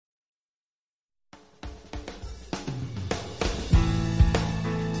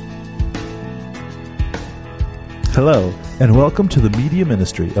Hello, and welcome to the Media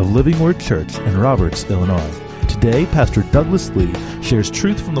Ministry of Living Word Church in Roberts, Illinois. Today, Pastor Douglas Lee shares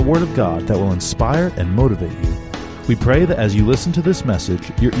truth from the Word of God that will inspire and motivate you. We pray that as you listen to this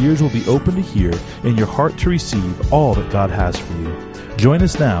message, your ears will be open to hear and your heart to receive all that God has for you. Join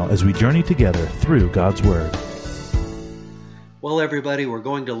us now as we journey together through God's Word. Well, everybody, we're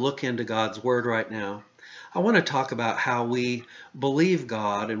going to look into God's Word right now. I want to talk about how we believe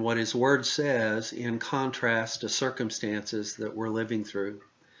God and what His Word says in contrast to circumstances that we're living through.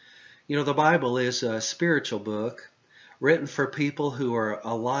 You know, the Bible is a spiritual book written for people who are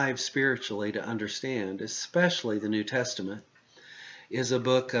alive spiritually to understand, especially the New Testament is a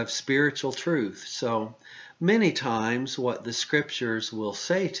book of spiritual truth. So many times what the Scriptures will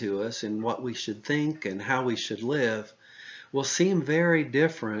say to us and what we should think and how we should live will seem very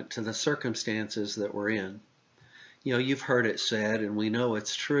different to the circumstances that we're in. You know, you've heard it said, and we know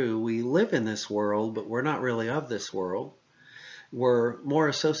it's true, we live in this world, but we're not really of this world. We're more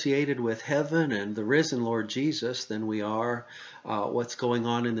associated with heaven and the risen Lord Jesus than we are what's going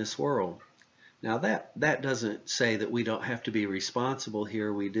on in this world. Now that doesn't say that we don't have to be responsible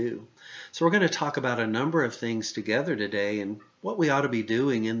here, we do. So we're going to talk about a number of things together today and what we ought to be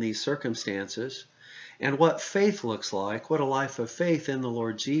doing in these circumstances and what faith looks like, what a life of faith in the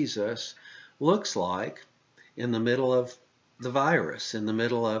Lord Jesus looks like in the middle of the virus, in the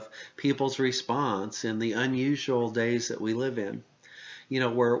middle of people's response, in the unusual days that we live in. You know,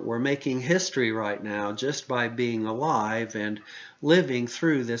 we're making history right now just by being alive and living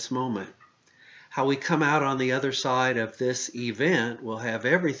through this moment. How we come out on the other side of this event will have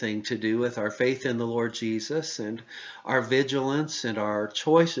everything to do with our faith in the Lord Jesus and our vigilance and our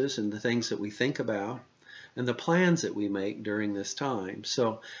choices and the things that we think about and the plans that we make during this time.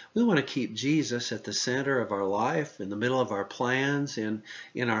 So we want to keep Jesus at the center of our life, in the middle of our plans, in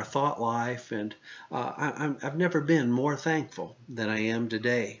our thought life. And I've never been more thankful than I am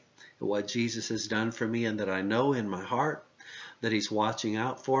today at what Jesus has done for me and that I know in my heart that He's watching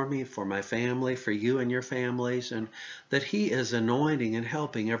out for me, for my family, for you and your families, and that He is anointing and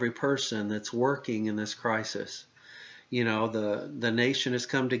helping every person that's working in this crisis. You know, the nation has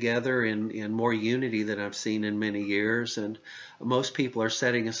come together in more unity than I've seen in many years, and most people are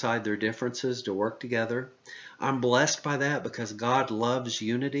setting aside their differences to work together. I'm blessed by that because God loves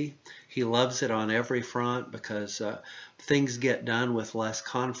unity. He loves it on every front because things get done with less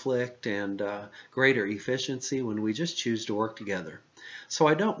conflict and greater efficiency when we just choose to work together. So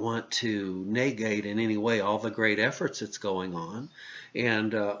I don't want to negate in any way all the great efforts that's going on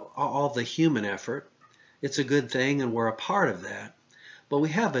and all the human effort. It's a good thing, and we're a part of that. But we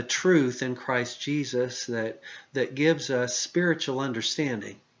have a truth in Christ Jesus that gives us spiritual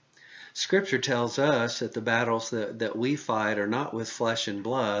understanding. Scripture tells us that the battles that we fight are not with flesh and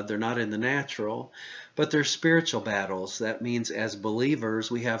blood. They're not in the natural, but they're spiritual battles. That means as believers,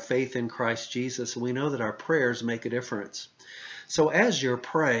 we have faith in Christ Jesus, and we know that our prayers make a difference. So as you're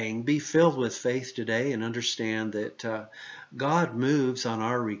praying, be filled with faith today and understand that God moves on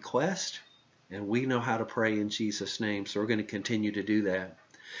our request. And we know how to pray in Jesus' name, so we're going to continue to do that.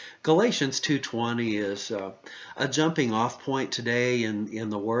 Galatians 2:20 is a jumping off point today in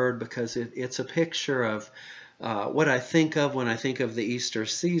the Word because it's a picture of what I think of when I think of the Easter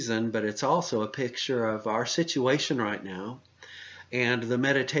season, but it's also a picture of our situation right now and the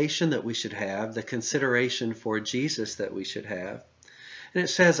meditation that we should have, the consideration for Jesus that we should have. And it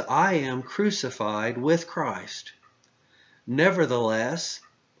says, I am crucified with Christ. Nevertheless,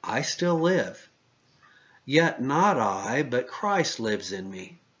 I still live. Yet not I, but Christ lives in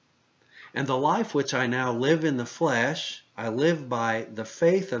me. And the life which I now live in the flesh, I live by the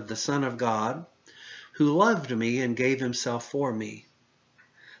faith of the Son of God, who loved me and gave Himself for me.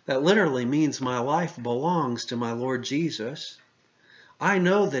 That literally means my life belongs to my Lord Jesus. I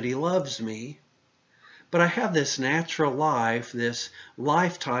know that He loves me, but I have this natural life, this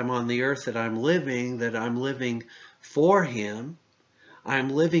lifetime on the earth that I'm living for Him.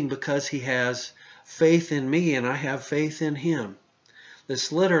 I'm living because He has faith in me and I have faith in Him.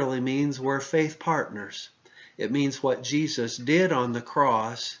 This literally means we're faith partners. It means what Jesus did on the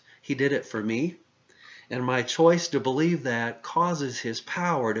cross, He did it for me. And my choice to believe that causes His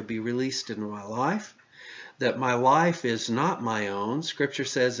power to be released in my life. That my life is not my own. Scripture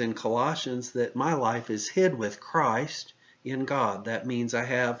says in Colossians that my life is hid with Christ in God. That means I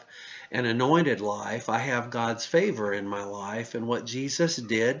have an anointed life. I have God's favor in my life. And what Jesus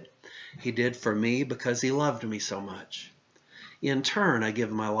did, He did for me because He loved me so much. In turn, I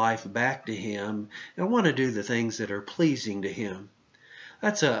give my life back to Him and I want to do the things that are pleasing to Him.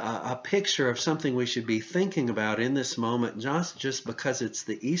 That's a picture of something we should be thinking about in this moment, not just because it's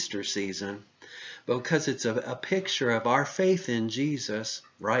the Easter season, but because it's a picture of our faith in Jesus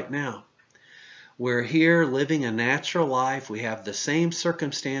right now. We're here living a natural life. We have the same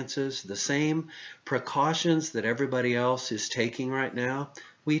circumstances, the same precautions that everybody else is taking right now.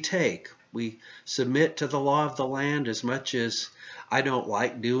 We submit to the law of the land. As much as I don't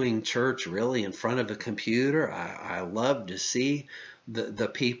like doing church really in front of a computer, I love to see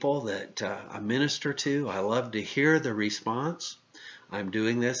the people that I minister to. I love to hear the response. I'm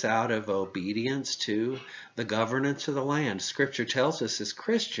doing this out of obedience to the governance of the land. Scripture tells us as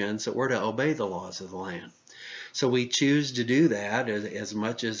Christians that we're to obey the laws of the land. So we choose to do that. As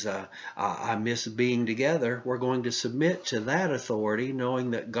much as I miss being together, we're going to submit to that authority,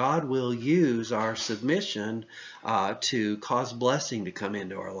 knowing that God will use our submission to cause blessing to come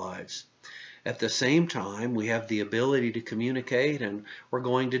into our lives. At the same time, we have the ability to communicate, and we're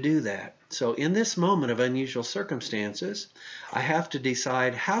going to do that. So in this moment of unusual circumstances, I have to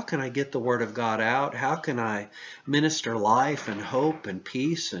decide, how can I get the Word of God out? How can I minister life and hope and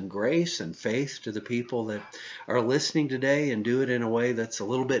peace and grace and faith to the people that are listening today, and do it in a way that's a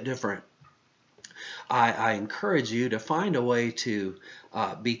little bit different? I encourage you to find a way to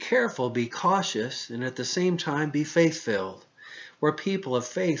be careful, be cautious, and at the same time be faith-filled. We're people of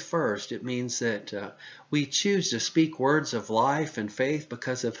faith first. It means that we choose to speak words of life and faith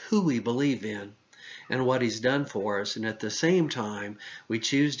because of who we believe in and what He's done for us. And at the same time, we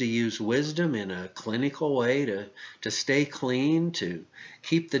choose to use wisdom in a clinical way to stay clean, to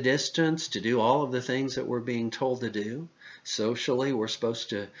keep the distance, to do all of the things that we're being told to do. Socially, we're supposed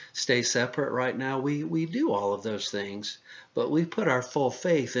to stay separate right now. We do all of those things, but we put our full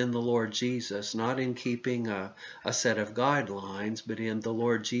faith in the Lord Jesus, not in keeping a set of guidelines, but in the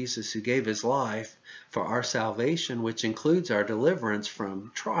Lord Jesus who gave His life for our salvation, which includes our deliverance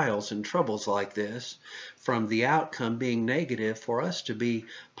from trials and troubles like this, from the outcome being negative, for us to be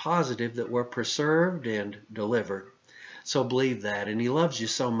positive that we're preserved and delivered. So believe that, and He loves you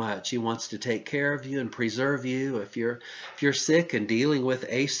so much. He wants to take care of you and preserve you. If you're sick and dealing with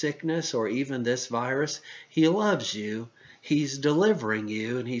a sickness or even this virus, He loves you. He's delivering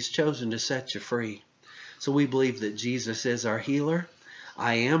you, and He's chosen to set you free. So we believe that Jesus is our healer.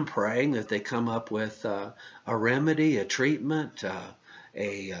 I am praying that they come up with a remedy, a treatment,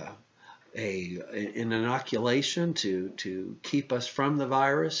 an inoculation to keep us from the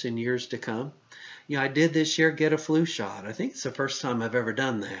virus in years to come. I did this year get a flu shot. I think it's the first time I've ever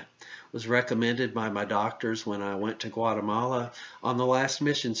done that. It was recommended by my doctors when I went to Guatemala on the last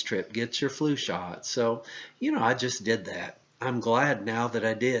missions trip. Get your flu shot. So, I just did that. I'm glad now that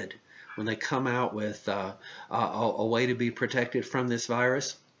I did. When they come out with a way to be protected from this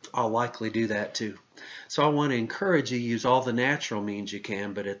virus, I'll likely do that too. So I want to encourage you to use all the natural means you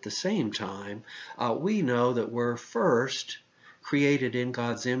can, but at the same time, we know that we're first created in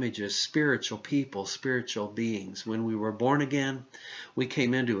God's image as spiritual people, spiritual beings. When we were born again, we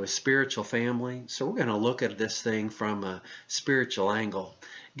came into a spiritual family. So we're going to look at this thing from a spiritual angle.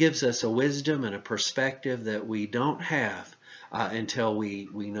 It gives us a wisdom and a perspective that we don't have until we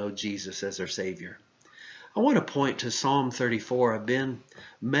know Jesus as our Savior. I want to point to Psalm 34. I've been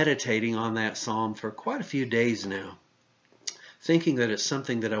meditating on that psalm for quite a few days now, thinking that it's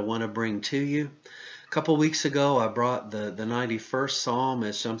something that I want to bring to you. A couple weeks ago, I brought the 91st Psalm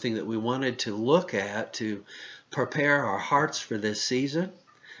as something that we wanted to look at to prepare our hearts for this season.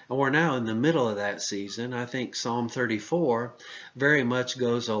 And we're now in the middle of that season. I think Psalm 34 very much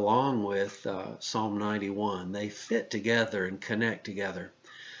goes along with Psalm 91. They fit together and connect together.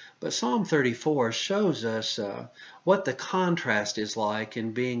 But Psalm 34 shows us what the contrast is like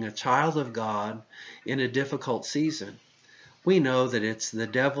in being a child of God in a difficult season. We know that it's the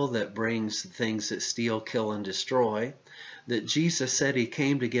devil that brings things that steal, kill, and destroy, that Jesus said He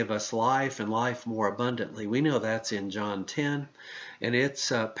came to give us life and life more abundantly. We know that's in John 10, and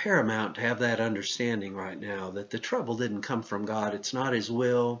it's paramount to have that understanding right now, that the trouble didn't come from God. It's not His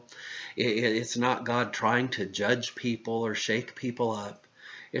will. It's not God trying to judge people or shake people up.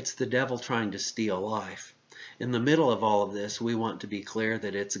 It's the devil trying to steal life. In the middle of all of this, we want to be clear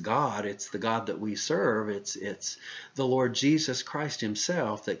that it's God, it's the God that we serve, it's the Lord Jesus Christ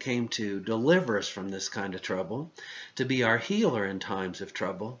Himself that came to deliver us from this kind of trouble, to be our healer in times of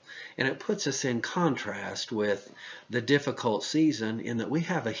trouble. And it puts us in contrast with the difficult season in that we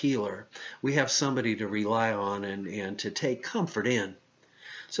have a healer. We have somebody to rely on and to take comfort in.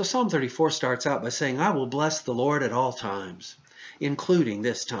 So Psalm 34 starts out by saying, I will bless the Lord at all times, including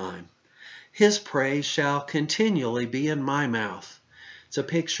this time. His praise shall continually be in my mouth. It's a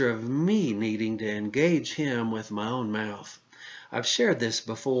picture of me needing to engage Him with my own mouth. I've shared this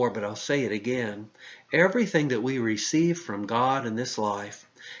before, but I'll say it again. Everything that we receive from God in this life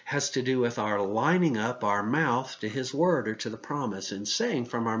has to do with our lining up our mouth to His Word or to the promise and saying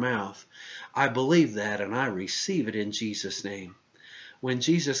from our mouth, I believe that and I receive it in Jesus' name. When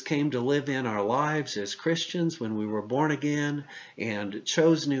Jesus came to live in our lives as Christians, when we were born again and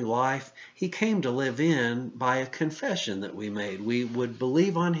chose new life, He came to live in by a confession that we made. We would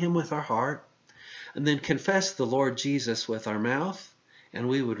believe on Him with our heart and then confess the Lord Jesus with our mouth, and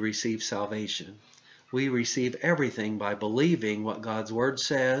we would receive salvation. We receive everything by believing what God's Word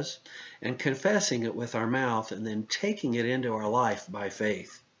says and confessing it with our mouth and then taking it into our life by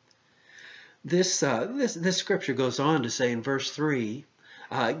faith. This scripture goes on to say in verse 3,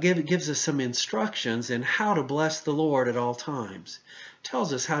 gives us some instructions in how to bless the Lord at all times. It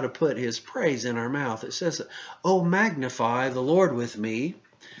tells us how to put His praise in our mouth. It says, "Oh, magnify the Lord with me,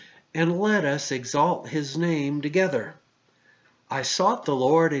 and let us exalt His name together. I sought the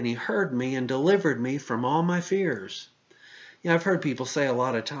Lord, and He heard me and delivered me from all my fears." I've heard people say a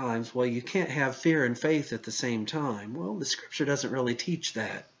lot of times, well, you can't have fear and faith at the same time. Well, the scripture doesn't really teach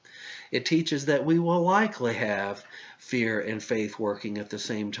that. It teaches that we will likely have fear and faith working at the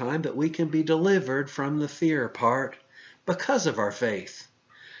same time, but we can be delivered from the fear part because of our faith.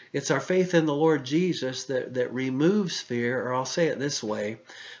 It's our faith in the Lord Jesus that removes fear, or I'll say it this way,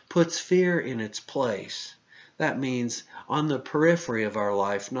 puts fear in its place. That means on the periphery of our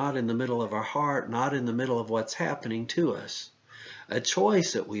life, not in the middle of our heart, not in the middle of what's happening to us. A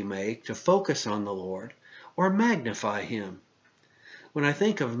choice that we make to focus on the Lord or magnify Him. When I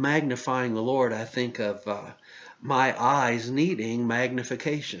think of magnifying the Lord, I think of my eyes needing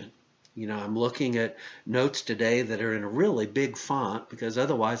magnification. I'm looking at notes today that are in a really big font because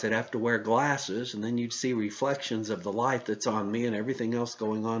otherwise I'd have to wear glasses and then you'd see reflections of the light that's on me and everything else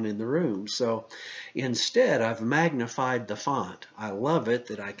going on in the room. So instead, I've magnified the font. I love it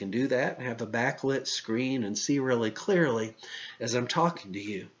that I can do that and have a backlit screen and see really clearly as I'm talking to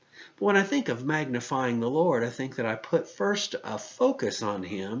you. But when I think of magnifying the Lord, I think that I put first a focus on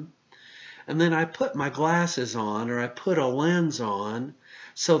Him, and then I put my glasses on, or I put a lens on,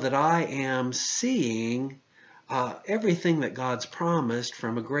 so that I am seeing everything that God's promised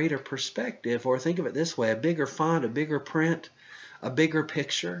from a greater perspective, or think of it this way, a bigger font, a bigger print, a bigger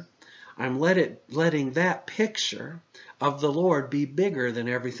picture. I'm letting that picture of the Lord be bigger than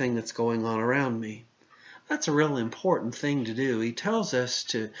everything that's going on around me. That's a real important thing to do. He tells us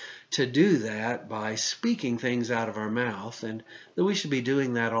to do that by speaking things out of our mouth, and that we should be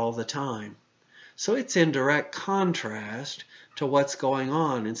doing that all the time. So it's in direct contrast to what's going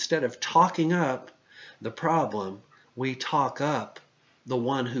on. Instead of talking up the problem, we talk up the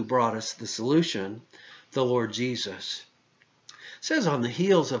one who brought us the solution, the Lord Jesus. It says on the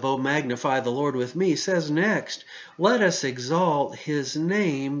heels of, "Oh, magnify the Lord with me," says next, "Let us exalt His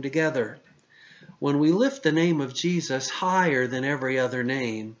name together." When we lift the name of Jesus higher than every other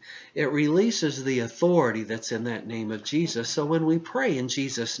name, it releases the authority that's in that name of Jesus. So when we pray in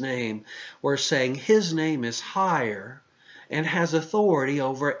Jesus' name, we're saying His name is higher and has authority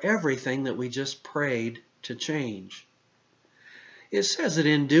over everything that we just prayed to change. It says that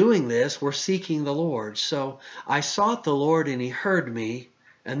in doing this, we're seeking the Lord. So I sought the Lord and He heard me,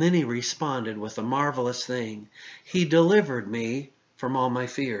 and then He responded with a marvelous thing. He delivered me from all my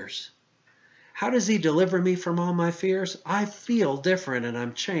fears. How does He deliver me from all my fears? I feel different and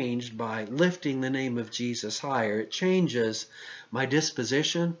I'm changed by lifting the name of Jesus higher. It changes my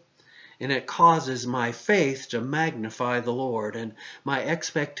disposition and it causes my faith to magnify the Lord and my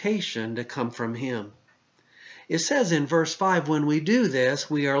expectation to come from Him. It says in verse 5, when we do this,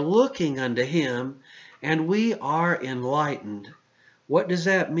 we are looking unto Him and we are enlightened. What does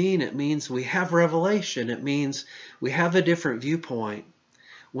that mean? It means we have revelation. It means we have a different viewpoint.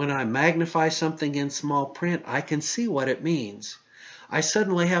 When I magnify something in small print, I can see what it means. I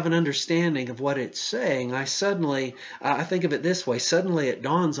suddenly have an understanding of what it's saying. I think of it this way, suddenly it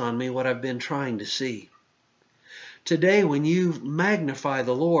dawns on me what I've been trying to see. Today, when you magnify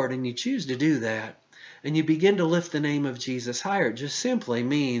the Lord, and you choose to do that, and you begin to lift the name of Jesus higher, it just simply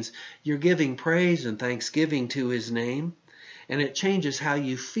means you're giving praise and thanksgiving to His name, and it changes how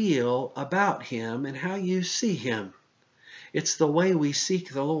you feel about Him and how you see Him. It's the way we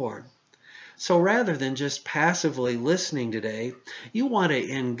seek the Lord. So rather than just passively listening today, you want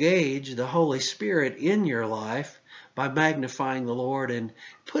to engage the Holy Spirit in your life by magnifying the Lord and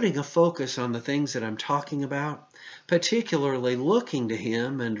putting a focus on the things that I'm talking about, particularly looking to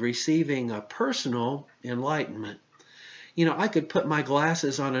Him and receiving a personal enlightenment. I could put my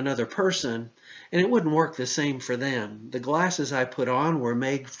glasses on another person and it wouldn't work the same for them. The glasses I put on were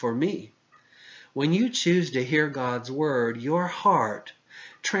made for me. When you choose to hear God's Word, your heart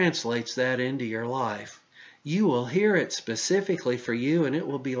translates that into your life. You will hear it specifically for you, and it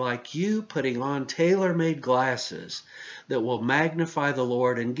will be like you putting on tailor-made glasses that will magnify the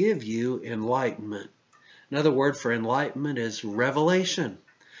Lord and give you enlightenment. Another word for enlightenment is revelation.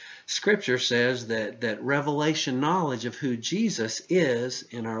 Scripture says that revelation knowledge of who Jesus is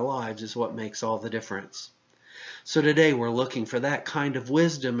in our lives is what makes all the difference. So today we're looking for that kind of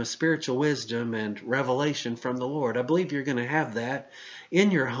wisdom, a spiritual wisdom and revelation from the Lord. I believe you're going to have that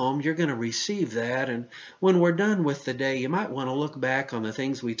in your home. You're going to receive that. And when we're done with the day, you might want to look back on the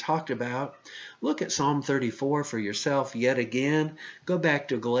things we talked about. Look at Psalm 34 for yourself yet again. Go back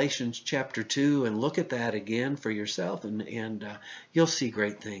to Galatians chapter 2 and look at that again for yourself, and you'll see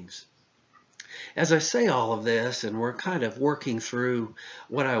great things. As I say all of this, and we're kind of working through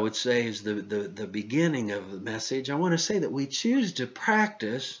what I would say is the beginning of the message, I want to say that we choose to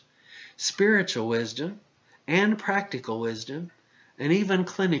practice spiritual wisdom and practical wisdom and even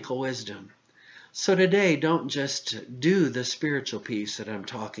clinical wisdom. So today, don't just do the spiritual piece that I'm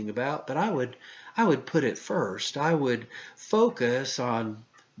talking about, but I would put it first. I would focus on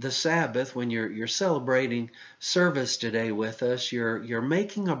the Sabbath. When you're celebrating service today with us, you're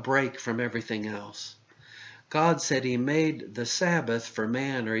making a break from everything else. God said He made the Sabbath for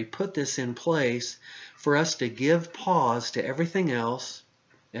man, or He put this in place for us to give pause to everything else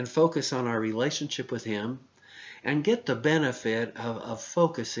and focus on our relationship with Him and get the benefit of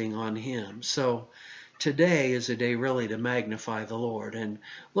focusing on Him. So today is a day really to magnify the Lord and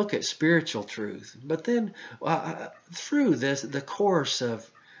look at spiritual truth. But then through the course of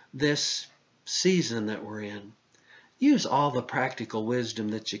this season that we're in, use all the practical wisdom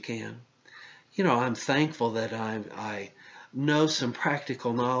that you can. You know, I'm thankful that I know some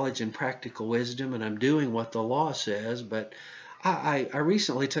practical knowledge and practical wisdom, and I'm doing what the law says, but I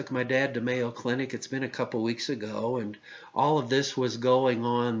recently took my dad to Mayo Clinic. It's been a couple weeks ago, and all of this was going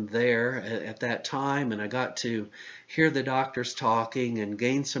on there at that time, and I got to hear the doctors talking and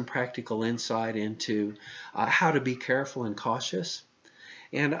gain some practical insight into how to be careful and cautious.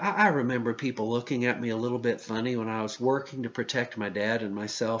 And I remember people looking at me a little bit funny when I was working to protect my dad and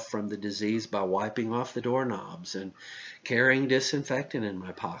myself from the disease by wiping off the doorknobs and carrying disinfectant in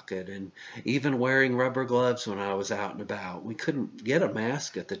my pocket and even wearing rubber gloves when I was out and about. We couldn't get a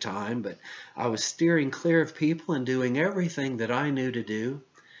mask at the time, but I was steering clear of people and doing everything that I knew to do.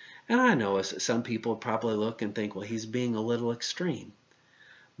 And I know some people would probably look and think, well, he's being a little extreme.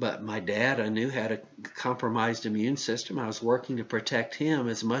 But my dad, I knew, had a compromised immune system. I was working to protect him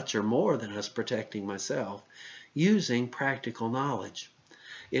as much or more than I was protecting myself, using practical knowledge.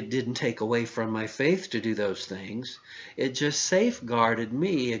 It didn't take away from my faith to do those things. It just safeguarded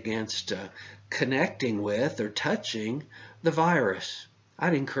me against connecting with or touching the virus.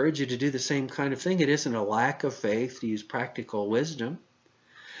 I'd encourage you to do the same kind of thing. It isn't a lack of faith to use practical wisdom.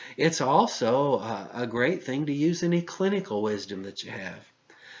 It's also a great thing to use any clinical wisdom that you have.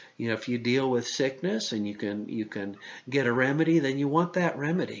 You know, if you deal with sickness and you can get a remedy, then you want that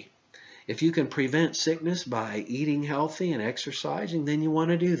remedy. If you can prevent sickness by eating healthy and exercising, then you want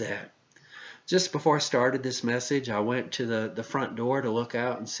to do that. Just before I started this message, I went to the front door to look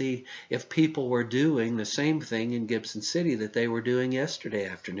out and see if people were doing the same thing in Gibson City that they were doing yesterday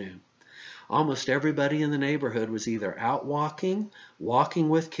afternoon. Almost everybody in the neighborhood was either out walking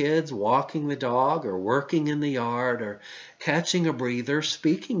with kids, walking the dog, or working in the yard, or catching a breather,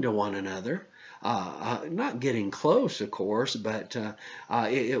 speaking to one another. Not getting close, of course, but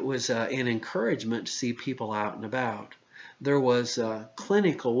it was an encouragement to see people out and about. There was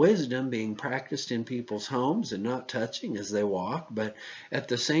clinical wisdom being practiced in people's homes and not touching as they walked, but at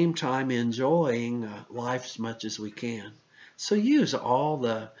the same time enjoying life as much as we can. So use all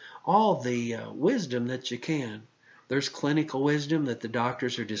the wisdom that you can. There's clinical wisdom that the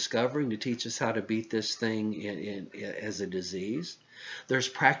doctors are discovering to teach us how to beat this thing as a disease. There's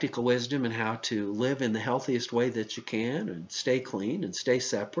practical wisdom in how to live in the healthiest way that you can and stay clean and stay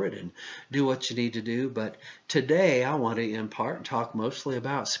separate and do what you need to do. But today I want to impart and talk mostly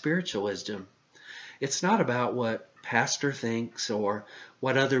about spiritual wisdom. It's not about what pastor thinks or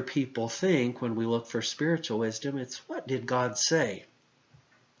what other people think when we look for spiritual wisdom. It's what did God say?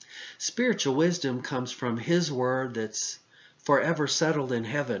 Spiritual wisdom comes from His Word that's forever settled in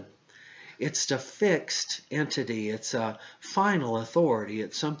heaven. It's a fixed entity. It's a final authority.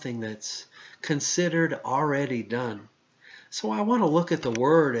 It's something that's considered already done. So I want to look at the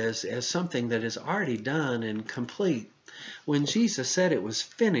Word as something that is already done and complete. When Jesus said it was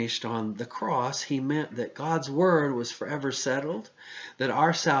finished on the cross, He meant that God's Word was forever settled, that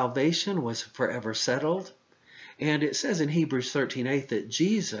our salvation was forever settled. And it says in Hebrews 13:8 that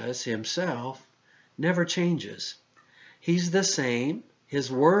Jesus Himself never changes. He's the same. His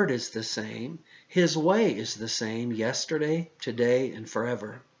word is the same. His way is the same yesterday, today, and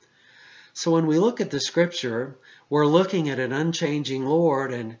forever. So when we look at the scripture, we're looking at an unchanging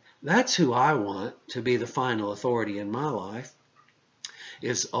Lord, and that's who I want to be the final authority in my life,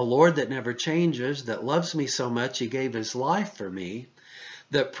 is a Lord that never changes, that loves me so much He gave His life for me,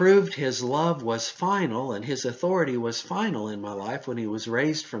 that proved His love was final and His authority was final in my life when He was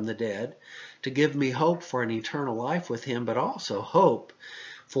raised from the dead, to give me hope for an eternal life with Him, but also hope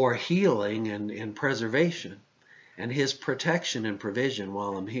for healing and preservation and His protection and provision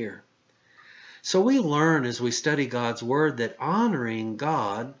while I'm here. So we learn as we study God's Word that honoring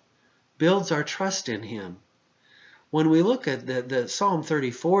God builds our trust in Him. When we look at the Psalm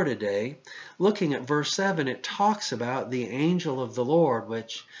 34 today, looking at verse 7, it talks about the angel of the Lord,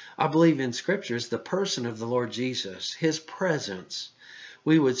 which I believe in Scripture is the person of the Lord Jesus, His presence.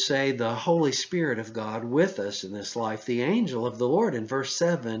 We would say the Holy Spirit of God with us in this life. The angel of the Lord in verse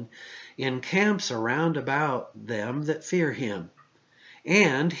 7 encamps around about them that fear Him,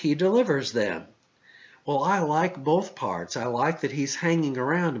 and He delivers them. Well, I like both parts. I like that He's hanging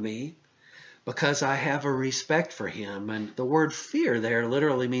around me because I have a respect for Him. And the word fear there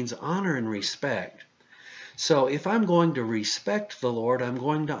literally means honor and respect. So if I'm going to respect the Lord, I'm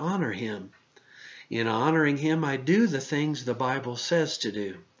going to honor Him. In honoring Him, I do the things the Bible says to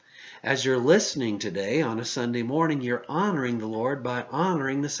do. As you're listening today on a Sunday morning, you're honoring the Lord by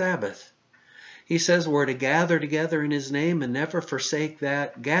honoring the Sabbath. He says we're to gather together in His name and never forsake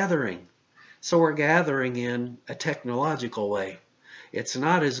that gathering. So we're gathering in a technological way. It's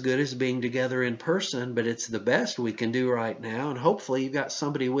not as good as being together in person, but it's the best we can do right now. And hopefully you've got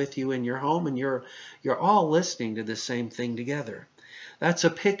somebody with you in your home and you're all listening to the same thing together. That's a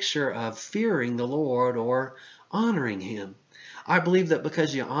picture of fearing the Lord or honoring Him. I believe that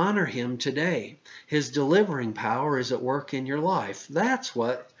because you honor Him today, His delivering power is at work in your life. That's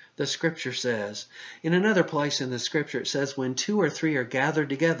what the Scripture says. In another place in the Scripture it says, when 2 or 3 are gathered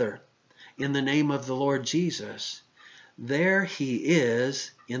together in the name of the Lord Jesus, there He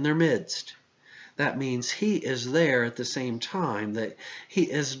is in their midst. That means He is there at the same time, that He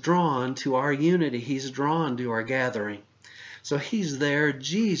is drawn to our unity. He's drawn to our gathering. So He's there.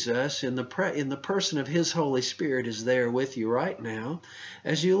 Jesus, in the person of His Holy Spirit, is there with you right now.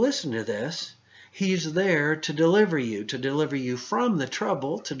 As you listen to this, He's there to deliver you from the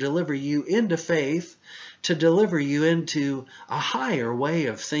trouble, to deliver you into faith, to deliver you into a higher way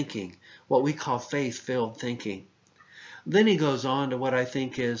of thinking, what we call faith-filled thinking. Then he goes on to what I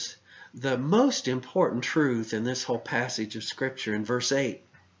think is the most important truth in this whole passage of Scripture in verse 8.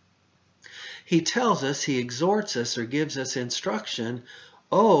 He tells us, he exhorts us or gives us instruction,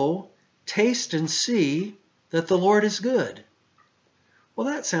 "Oh, taste and see that the Lord is good." Well,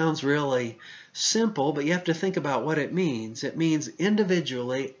 that sounds really simple, but you have to think about what it means. It means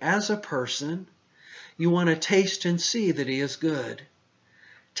individually, as a person, you want to taste and see that He is good.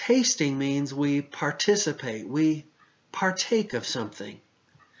 Tasting means we participate, we partake of something.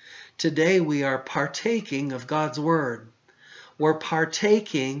 Today we are partaking of God's Word. We're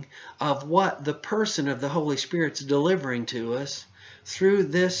partaking of what the person of the Holy Spirit's delivering to us through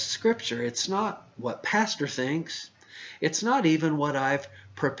this Scripture. It's not what Pastor thinks. It's not even what I've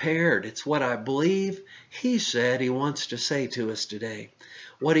prepared. It's what I believe He said He wants to say to us today.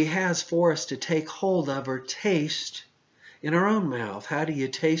 What He has for us to take hold of or taste in our own mouth. How do you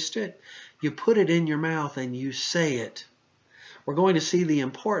taste it? You put it in your mouth and you say it. We're going to see the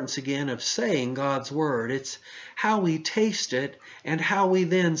importance again of saying God's Word. It's how we taste it and how we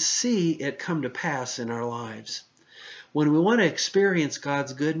then see it come to pass in our lives. When we want to experience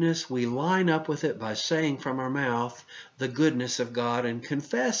God's goodness, we line up with it by saying from our mouth the goodness of God and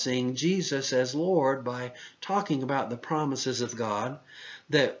confessing Jesus as Lord by talking about the promises of God,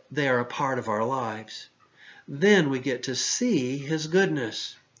 that they are a part of our lives. Then we get to see His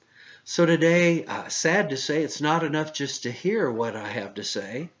goodness. So today, sad to say, it's not enough just to hear what I have to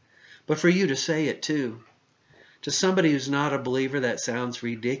say, but for you to say it too. To somebody who's not a believer, that sounds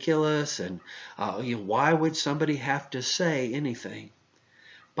ridiculous, and why would somebody have to say anything?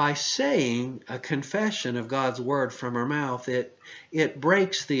 By saying a confession of God's Word from our mouth, it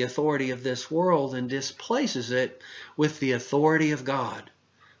breaks the authority of this world and displaces it with the authority of God.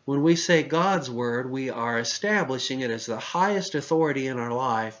 When we say God's Word, we are establishing it as the highest authority in our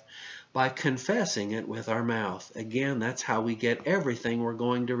life by confessing it with our mouth. Again, that's how we get everything we're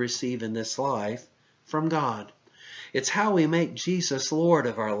going to receive in this life from God. It's how we make Jesus Lord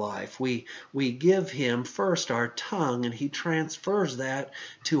of our life. We give Him first our tongue, and He transfers that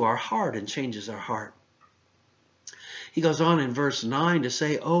to our heart and changes our heart. He goes on in verse 9 to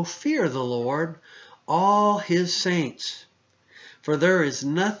say, "Oh, fear the Lord, all His saints." For there is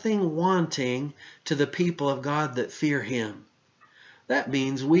nothing wanting to the people of God that fear him. That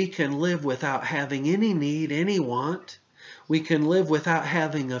means we can live without having any need, any want. We can live without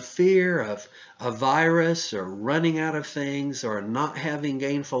having a fear of a virus or running out of things or not having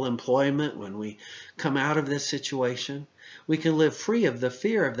gainful employment when we come out of this situation. We can live free of the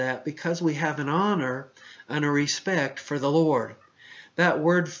fear of that because we have an honor and a respect for the Lord. That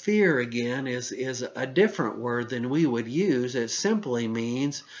word fear, again, is a different word than we would use. It simply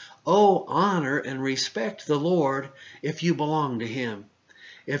means, honor and respect the Lord if you belong to him.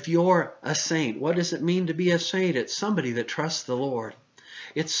 If you're a saint, what does it mean to be a saint? It's somebody that trusts the Lord.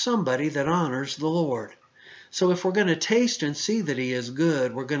 It's somebody that honors the Lord. So if we're going to taste and see that he is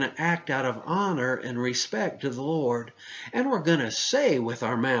good, we're going to act out of honor and respect to the Lord. And we're going to say with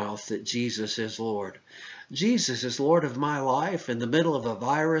our mouth that Jesus is Lord. Jesus is Lord of my life in the middle of a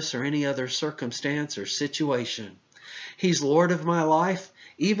virus or any other circumstance or situation. He's Lord of my life.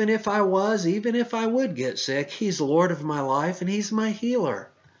 Even if I would get sick, he's Lord of my life and he's my healer.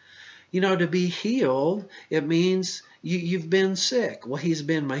 To be healed, it means you've been sick. Well, he's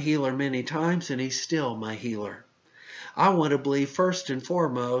been my healer many times and he's still my healer. I want to believe first and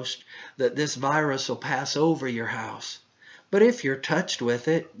foremost that this virus will pass over your house. But if you're touched with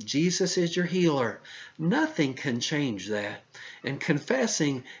it, Jesus is your healer. Nothing can change that. And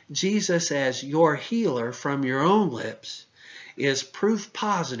confessing Jesus as your healer from your own lips is proof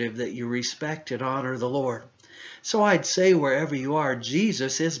positive that you respect and honor the Lord. So I'd say wherever you are,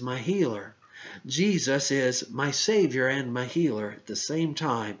 Jesus is my healer. Jesus is my Savior and my healer at the same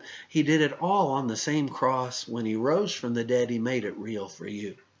time. He did it all on the same cross. When he rose from the dead, he made it real for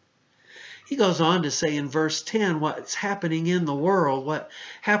you. He goes on to say in verse 10 what's happening in the world, what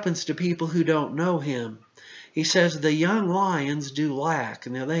happens to people who don't know him. He says the young lions do lack.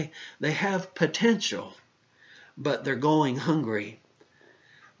 Now they have potential, but they're going hungry.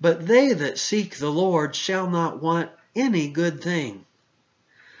 But they that seek the Lord shall not want any good thing.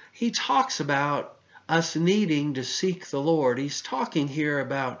 He talks about us needing to seek the Lord. He's talking here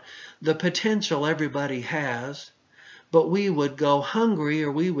about the potential everybody has, but we would go hungry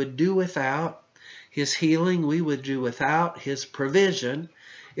or we would do without his healing, we would do without his provision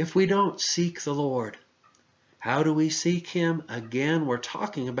if we don't seek the Lord. How do we seek him? Again, we're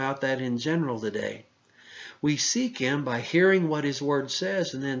talking about that in general today. We seek him by hearing what his word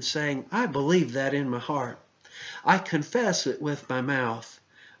says and then saying, I believe that in my heart. I confess it with my mouth.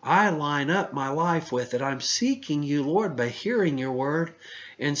 I line up my life with it. I'm seeking you, Lord, by hearing your word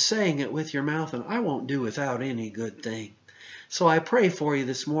and saying it with your mouth, and I won't do without any good thing. So I pray for you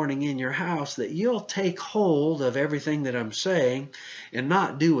this morning in your house that you'll take hold of everything that I'm saying and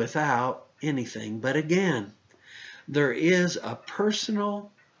not do without anything. But again, there is a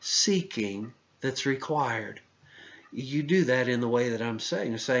personal seeking that's required. You do that in the way that I'm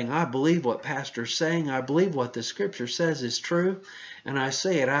saying, I believe what Pastor's saying, I believe what the scripture says is true, and I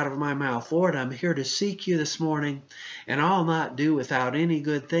say it out of my mouth. Lord, I'm here to seek you this morning, and I'll not do without any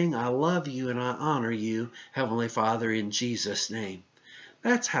good thing. I love you and I honor you, Heavenly Father, in Jesus' name.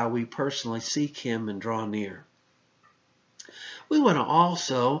 That's how we personally seek him and draw near. We want to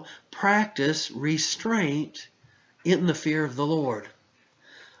also practice restraint in the fear of the Lord.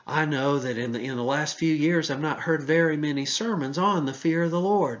 I know that in the last few years I've not heard very many sermons on the fear of the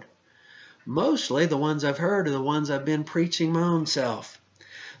Lord. Mostly the ones I've heard are the ones I've been preaching my own self.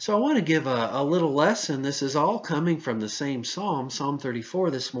 So I want to give a little lesson. This is all coming from the same Psalm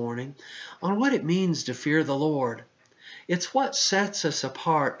 34 this morning, on what it means to fear the Lord. It's what sets us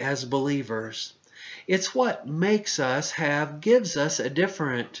apart as believers. It's what makes us gives us a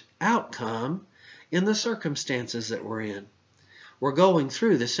different outcome in the circumstances that we're in. We're going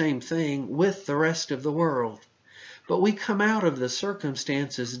through the same thing with the rest of the world, but we come out of the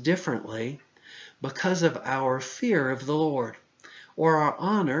circumstances differently because of our fear of the Lord, or our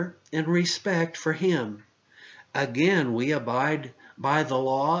honor and respect for him. Again, we abide by the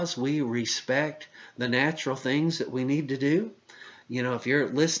laws. We respect the natural things that we need to do. If you're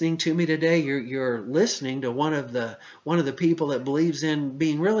listening to me today, you're listening to one of the people that believes in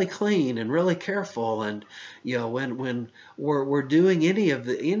being really clean and really careful. And when we're doing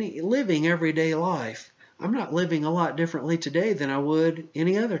living everyday life, I'm not living a lot differently today than I would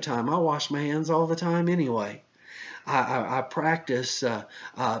any other time. I wash my hands all the time anyway. I practice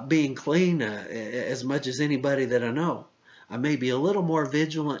being clean as much as anybody that I know. I may be a little more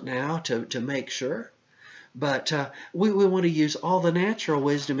vigilant now to make sure. But we want to use all the natural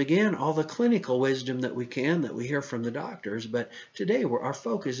wisdom again, all the clinical wisdom that we hear from the doctors. But today our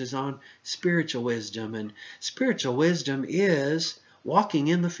focus is on spiritual wisdom. And spiritual wisdom is walking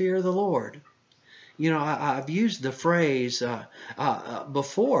in the fear of the Lord. I've used the phrase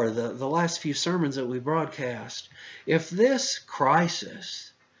before the last few sermons that we broadcast. If this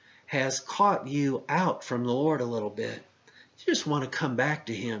crisis has caught you out from the Lord a little bit, you just want to come back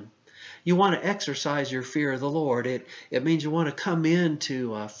to Him. You want to exercise your fear of the Lord. It means you want to come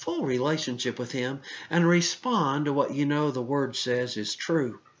into a full relationship with Him and respond to what you know the Word says is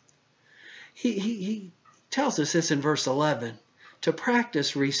true. He tells us this in verse 11, to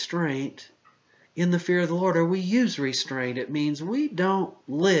practice restraint in the fear of the Lord, or we use restraint. It means we don't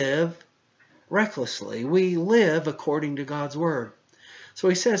live recklessly. We live according to God's Word. So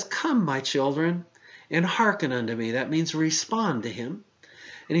he says, come, my children, and hearken unto me. That means respond to Him.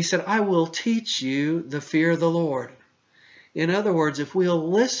 And he said, I will teach you the fear of the Lord. In other words, if we'll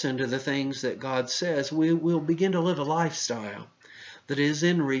listen to the things that God says, we will begin to live a lifestyle that is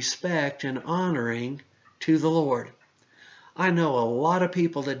in respect and honoring to the Lord. I know a lot of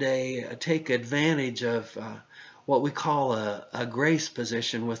people today take advantage of what we call a grace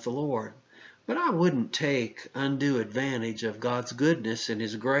position with the Lord. But I wouldn't take undue advantage of God's goodness and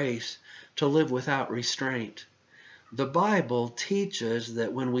His grace to live without restraint. The Bible teaches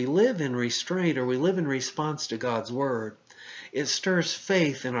that when we live in restraint, or we live in response to God's Word, it stirs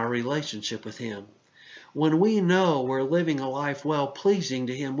faith in our relationship with Him. When we know we're living a life well-pleasing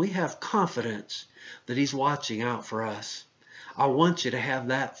to Him, we have confidence that He's watching out for us. I want you to have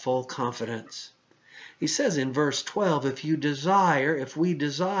that full confidence. He says in verse 12, if we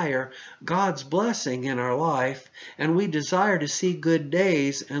desire God's blessing in our life, and we desire to see good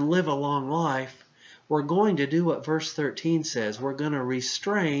days and live a long life, we're going to do what verse 13 says. We're going to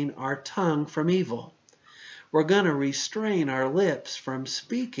restrain our tongue from evil. We're going to restrain our lips from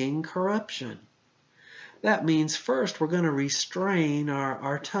speaking corruption. That means first we're going to restrain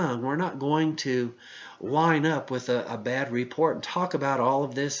our tongue. We're not going to line up with a bad report and talk about all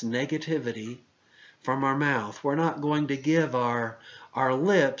of this negativity from our mouth. We're not going to give our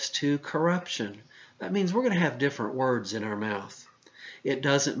lips to corruption. That means we're going to have different words in our mouth. It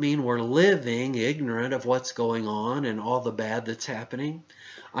doesn't mean we're living ignorant of what's going on and all the bad that's happening.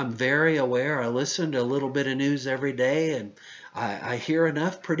 I'm very aware. I listen to a little bit of news every day, and I hear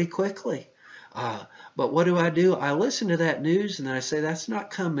enough pretty quickly. But what do? I listen to that news, and then I say, that's not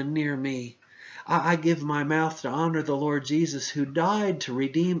coming near me. I give my mouth to honor the Lord Jesus, who died to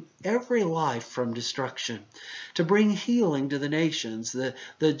redeem every life from destruction, to bring healing to the nations,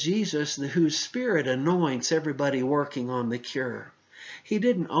 the Jesus whose Spirit anoints everybody working on the cure. He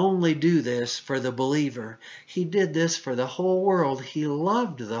didn't only do this for the believer. He did this for the whole world. He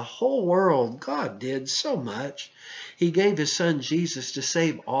loved the whole world. God did so much. He gave His Son Jesus to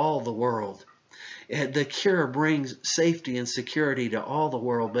save all the world. The cure brings safety and security to all the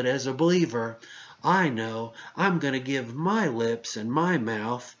world. But as a believer, I know I'm going to give my lips and my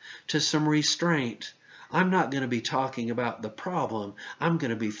mouth to some restraint. I'm not going to be talking about the problem. I'm going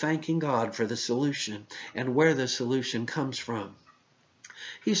to be thanking God for the solution and where the solution comes from.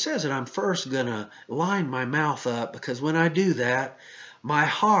 He says that I'm first going to line my mouth up, because when I do that, my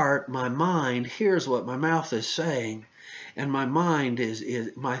heart, my mind hears what my mouth is saying. And my mind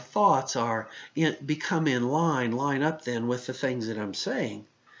my thoughts become in line up then with the things that I'm saying.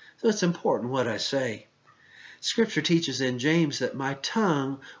 So it's important what I say. Scripture teaches in James that my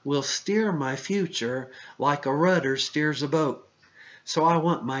tongue will steer my future like a rudder steers a boat. So I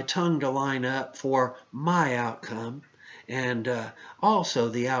want my tongue to line up for my outcome and also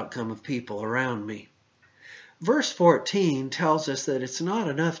the outcome of people around me. Verse 14 tells us that it's not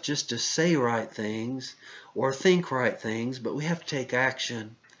enough just to say right things or think right things, but we have to take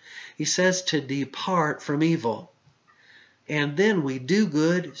action. He says to depart from evil. And then we do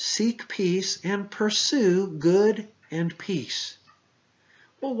good, seek peace, and pursue good and peace.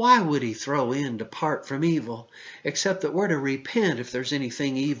 Well, why would he throw in depart from evil, except that we're to repent if there's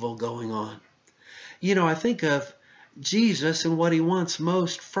anything evil going on? I think of Jesus and what He wants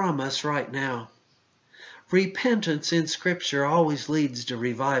most from us right now. Repentance in Scripture always leads to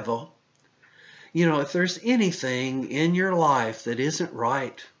revival. If there's anything in your life that isn't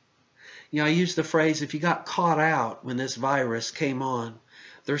right, I use the phrase, if you got caught out when this virus came on,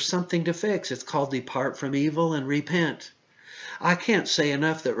 there's something to fix. It's called depart from evil and repent. I can't say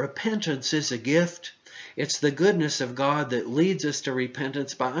enough that repentance is a gift. It's the goodness of God that leads us to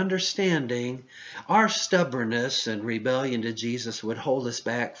repentance by understanding our stubbornness and rebellion to Jesus would hold us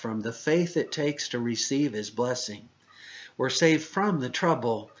back from the faith it takes to receive His blessing. We're saved from the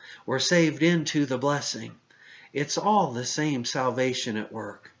trouble. We're saved into the blessing. It's all the same salvation at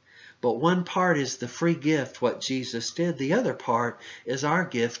work. But one part is the free gift, what Jesus did. The other part is our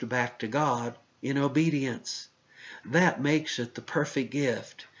gift back to God in obedience. That makes it the perfect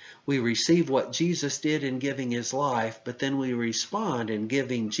gift. We receive what Jesus did in giving his life, but then we respond in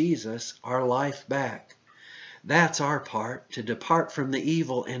giving Jesus our life back. That's our part, to depart from the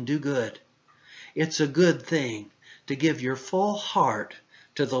evil and do good. It's a good thing to give your full heart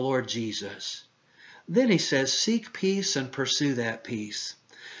to the Lord Jesus. Then he says, seek peace and pursue that peace.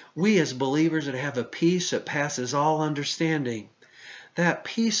 We as believers that have a peace that passes all understanding, that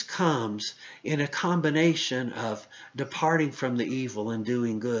peace comes in a combination of departing from the evil and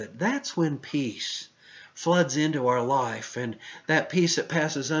doing good. That's when peace floods into our life, and that peace that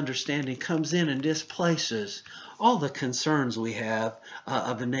passes understanding comes in and displaces all the concerns we have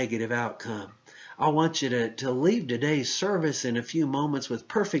of a negative outcome. I want you to leave today's service in a few moments with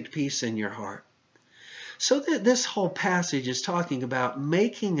perfect peace in your heart. So that this whole passage is talking about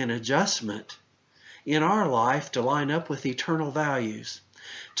making an adjustment in our life to line up with eternal values,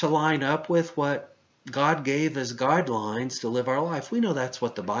 to line up with what God gave as guidelines to live our life. We know that's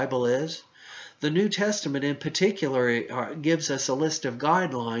what the Bible is. The New Testament in particular gives us a list of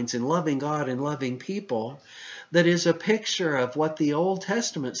guidelines in loving God and loving people that is a picture of what the Old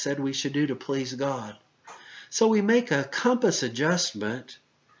Testament said we should do to please God. So we make a compass adjustment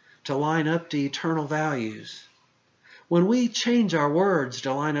to line up to eternal values. When we change our words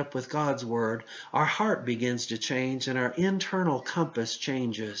to line up with God's word, our heart begins to change and our internal compass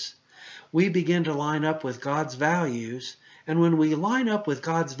changes. We begin to line up with God's values, and when we line up with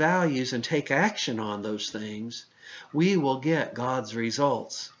God's values and take action on those things, we will get God's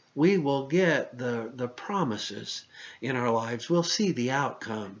results. We will get the promises in our lives. We'll see the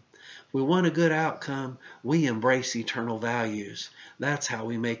outcome. We want a good outcome. We embrace eternal values. That's how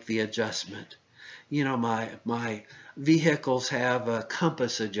we make the adjustment. You know, my vehicles have a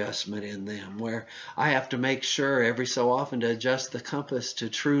compass adjustment in them where I have to make sure every so often to adjust the compass to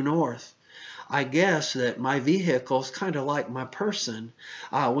true north. I guess that my vehicle's kind of like my person.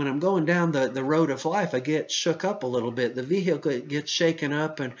 When I'm going down the road of life, I get shook up a little bit. The vehicle gets shaken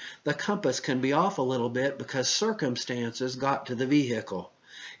up and the compass can be off a little bit because circumstances got to the vehicle.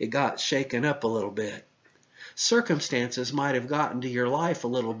 It got shaken up a little bit. Circumstances might have gotten to your life a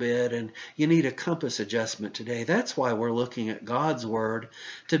little bit, and you need a compass adjustment today. That's why we're looking at God's Word,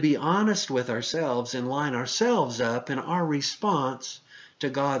 to be honest with ourselves and line ourselves up in our response to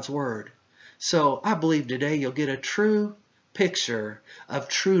God's Word. So I believe today you'll get a true picture of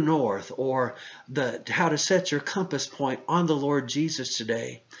true north, or how to set your compass point on the Lord Jesus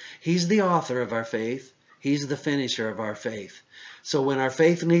today. He's the author of our faith. He's the finisher of our faith. So when our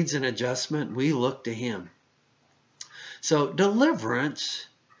faith needs an adjustment, we look to Him. So deliverance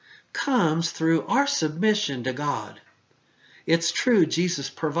comes through our submission to God. It's true, Jesus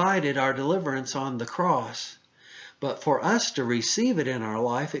provided our deliverance on the cross. But for us to receive it in our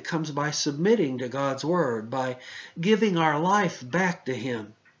life, it comes by submitting to God's Word, by giving our life back to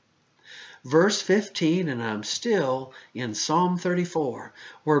Him. Verse 15, and I'm still in Psalm 34.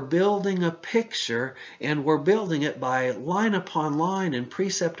 We're building a picture, and we're building it by line upon line and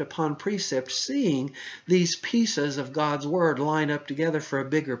precept upon precept, seeing these pieces of God's Word line up together for a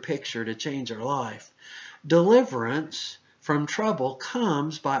bigger picture to change our life. Deliverance from trouble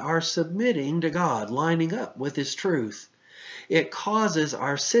comes by our submitting to God, lining up with His truth. It causes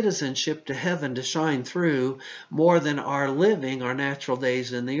our citizenship to heaven to shine through more than our living our natural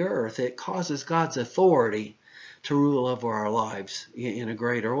days in the earth. It causes God's authority to rule over our lives in a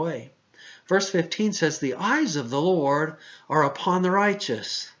greater way. Verse 15 says, the eyes of the Lord are upon the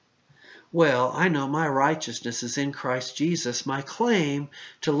righteous. Well, I know my righteousness is in Christ Jesus. My claim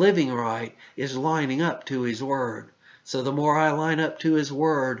to living right is lining up to His Word. So the more I line up to His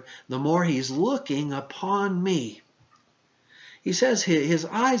Word, the more He's looking upon me. He says His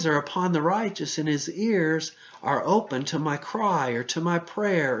eyes are upon the righteous and His ears are open to my cry or to my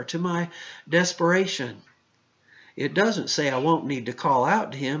prayer or to my desperation. It doesn't say I won't need to call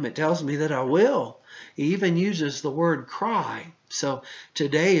out to Him. It tells me that I will. He even uses the word cry. So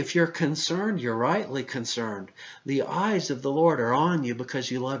today, if you're concerned, you're rightly concerned. The eyes of the Lord are on you because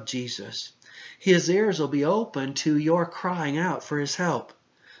you love Jesus. His ears will be open to your crying out for His help.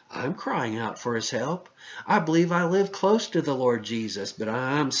 I'm crying out for His help. I believe I live close to the Lord Jesus, but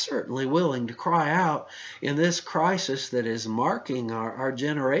I'm certainly willing to cry out in this crisis that is marking our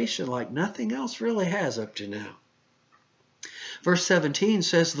generation like nothing else really has up to now. Verse 17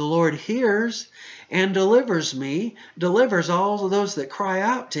 says, the Lord hears and delivers me, delivers all of those that cry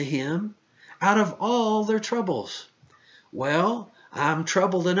out to Him out of all their troubles. Well, I'm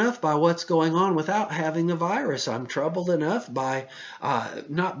troubled enough by what's going on without having the virus. I'm troubled enough by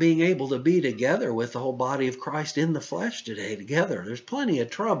not being able to be together with the whole body of Christ in the flesh today together. There's plenty of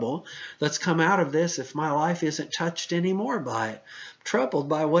trouble that's come out of this if my life isn't touched anymore by it. troubled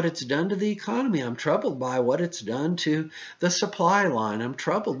by what it's done to the economy. I'm troubled by what it's done to the supply line. I'm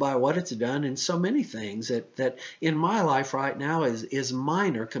troubled by what it's done in so many things that in my life right now is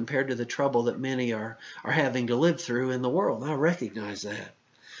minor compared to the trouble that many are having to live through in the world. I recognize that.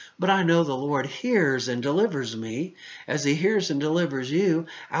 But I know the Lord hears and delivers me as He hears and delivers you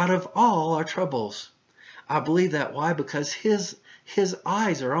out of all our troubles. I believe that. Why? Because His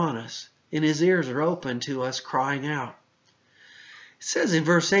eyes are on us and His ears are open to us crying out. It says in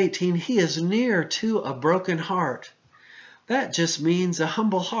verse 18, He is near to a broken heart. That just means a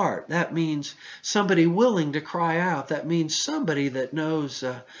humble heart. That means somebody willing to cry out. That means somebody that knows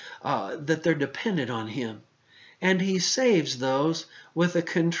that they're dependent on Him. And He saves those with a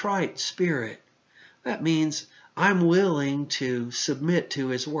contrite spirit. That means I'm willing to submit to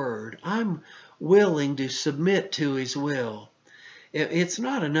His word. I'm willing to submit to His will. It's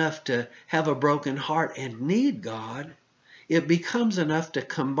not enough to have a broken heart and need God. It becomes enough to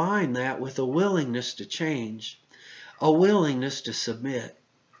combine that with a willingness to change, a willingness to submit.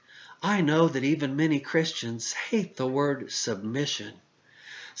 I know that even many Christians hate the word submission.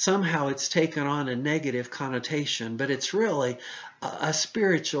 Somehow it's taken on a negative connotation, but it's really a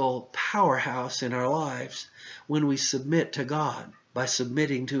spiritual powerhouse in our lives when we submit to God by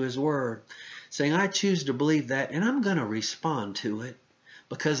submitting to His word, saying, I choose to believe that, and I'm going to respond to it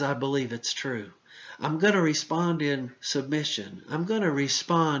because I believe it's true. I'm going to respond in submission. I'm going to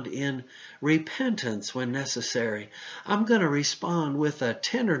respond in repentance when necessary. I'm going to respond with a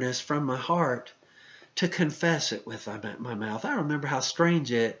tenderness from my heart to confess it with my mouth. I remember how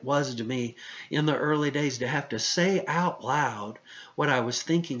strange it was to me in the early days to have to say out loud what I was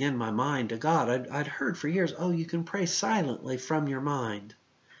thinking in my mind to God. I'd heard for years, oh, you can pray silently from your mind.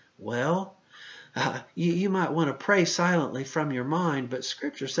 Well, you might want to pray silently from your mind, but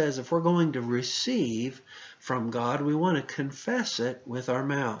Scripture says if we're going to receive from God, we want to confess it with our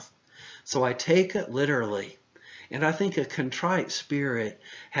mouth. So I take it literally. And I think a contrite spirit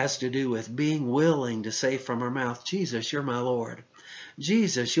has to do with being willing to say from our mouth, Jesus, you're my Lord.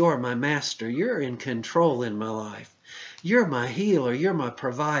 Jesus, you're my master. You're in control in my life. You're my healer. You're my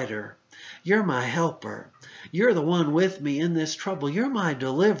provider. You're my helper. You're the one with me in this trouble. You're my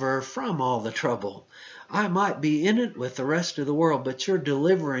deliverer from all the trouble. I might be in it with the rest of the world, but you're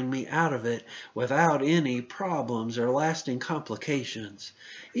delivering me out of it without any problems or lasting complications.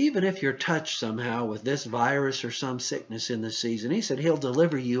 Even if you're touched somehow with this virus or some sickness in this season, He said He'll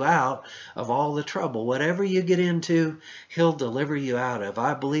deliver you out of all the trouble. Whatever you get into, He'll deliver you out of.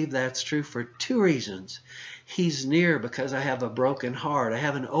 I believe that's true for two reasons. He's near because I have a broken heart. I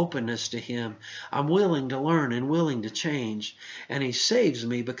have an openness to Him. I'm willing to learn and willing to change. And He saves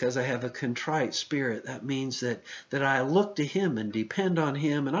me because I have a contrite spirit. That means that I look to Him and depend on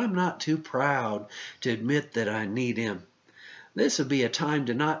Him, and I'm not too proud to admit that I need Him. This would be a time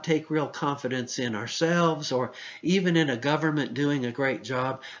to not take real confidence in ourselves or even in a government doing a great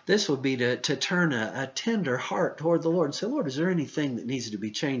job. This would be to turn a tender heart toward the Lord and say, Lord, is there anything that needs to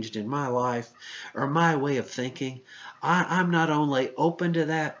be changed in my life or my way of thinking? I'm not only open to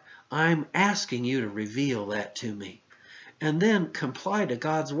that, I'm asking you to reveal that to me. And then comply to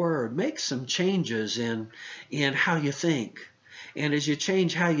God's word. Make some changes in how you think. And as you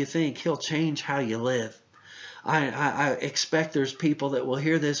change how you think, He'll change how you live. I expect there's people that will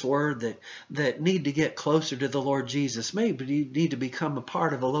hear this word that need to get closer to the Lord Jesus. Maybe you need to become a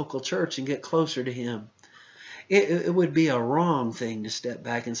part of a local church and get closer to Him. It would be a wrong thing to step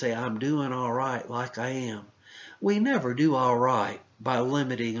back and say, I'm doing all right like I am. We never do all right by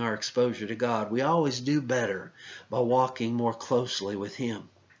limiting our exposure to God. We always do better by walking more closely with Him.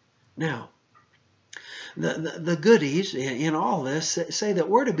 Now, the goodies in all this say that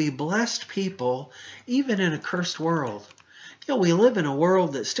we're to be blessed people even in a cursed world. You know, we live in a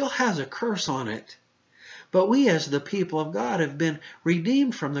world that still has a curse on it. But we as the people of God have been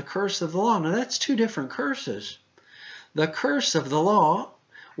redeemed from the curse of the law. Now that's two different curses. The curse of the law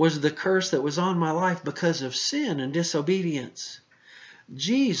was the curse that was on my life because of sin and disobedience.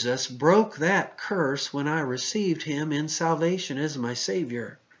 Jesus broke that curse when I received Him in salvation as my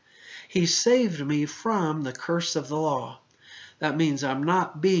Savior. He saved me from the curse of the law. That means I'm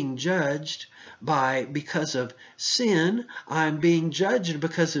not being judged because of sin. I'm being judged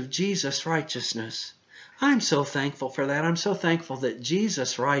because of Jesus' righteousness. I'm so thankful for that. I'm so thankful that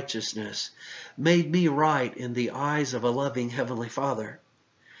Jesus' righteousness made me right in the eyes of a loving Heavenly Father.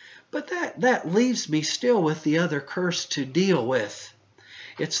 But that leaves me still with the other curse to deal with.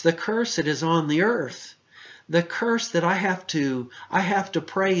 It's the curse that is on the earth. The curse that I have to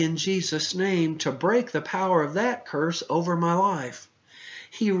pray in Jesus' name to break the power of that curse over my life.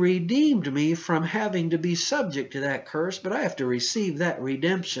 He redeemed me from having to be subject to that curse, but I have to receive that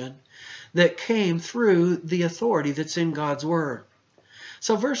redemption that came through the authority that's in God's Word.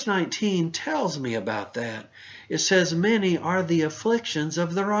 So verse 19 tells me about that. It says, many are the afflictions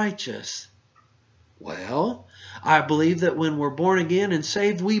of the righteous. Well, I believe that when we're born again and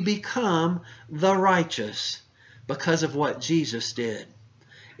saved, we become the righteous because of what Jesus did.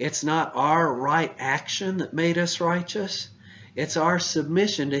 It's not our right action that made us righteous. It's our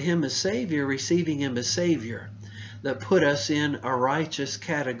submission to Him as Savior, receiving Him as Savior, that put us in a righteous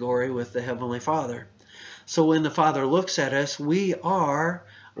category with the Heavenly Father. So when the Father looks at us, we are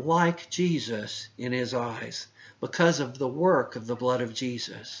like Jesus in His eyes because of the work of the blood of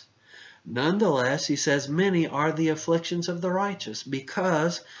Jesus. Nonetheless, He says, many are the afflictions of the righteous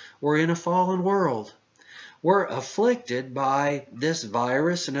because we're in a fallen world. We're afflicted by this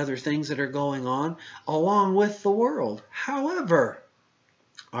virus and other things that are going on along with the world. However,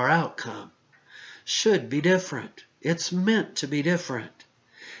 our outcome should be different. It's meant to be different.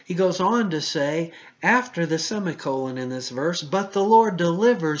 He goes on to say, after the semicolon in this verse, but the Lord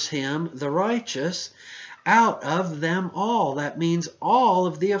delivers him, the righteous, out of them all. That means all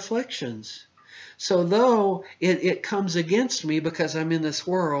of the afflictions. So though it comes against me because I'm in this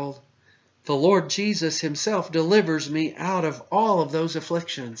world, the Lord Jesus Himself delivers me out of all of those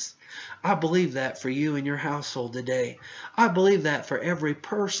afflictions. I believe that for you and your household today. I believe that for every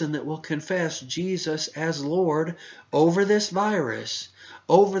person that will confess Jesus as Lord over this virus,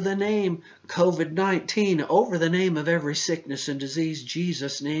 over the name COVID-19, over the name of every sickness and disease.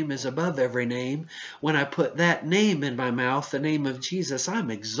 Jesus' name is above every name. When I put that name in my mouth, the name of Jesus,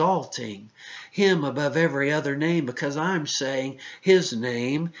 I'm exalting Him above every other name because I'm saying His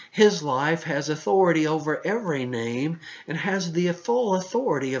name, His life has authority over every name and has the full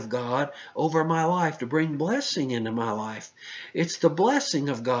authority of God over my life to bring blessing into my life. It's the blessing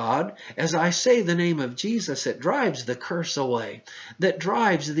of God as I say the name of Jesus that drives the curse away, that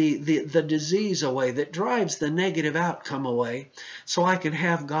drives the disease away, that drives the negative outcome away, so I can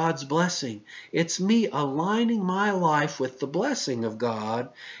have God's blessing. It's me aligning my life with the blessing of God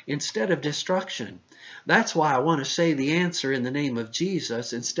instead of destruction. That's why I want to say the answer in the name of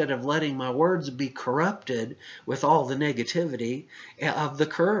Jesus instead of letting my words be corrupted with all the negativity of the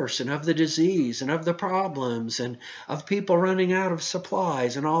curse and of the disease and of the problems and of people running out of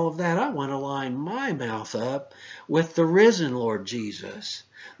supplies and all of that. I want to line my mouth up with the risen Lord Jesus,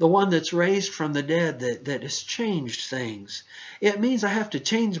 the one that's raised from the dead that has changed things. It means I have to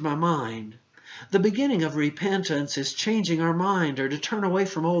change my mind. The beginning of repentance is changing our mind, or to turn away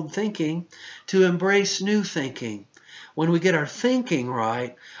from old thinking to embrace new thinking. When we get our thinking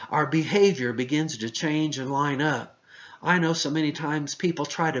right, our behavior begins to change and line up. I know so many times people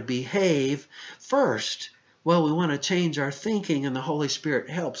try to behave first. Well, we want to change our thinking, and the Holy Spirit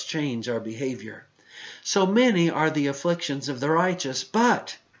helps change our behavior. So many are the afflictions of the righteous,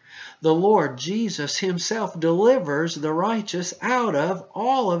 but the Lord Jesus Himself delivers the righteous out of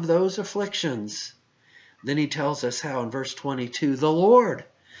all of those afflictions. Then He tells us how in verse 22, the Lord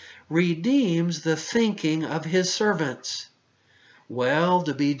redeems the thinking of His servants. Well,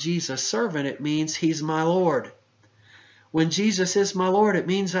 to be Jesus' servant, it means He's my Lord. When Jesus is my Lord, it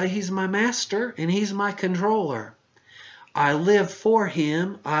means He's my master and He's my controller. I live for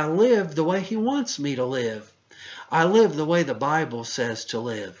Him. I live the way He wants me to live. I live the way the Bible says to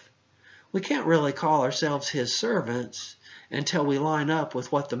live. We can't really call ourselves His servants until we line up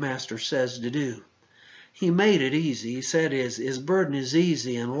with what the Master says to do. He made it easy. He said His burden is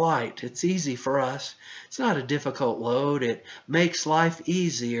easy and light. It's easy for us. It's not a difficult load. It makes life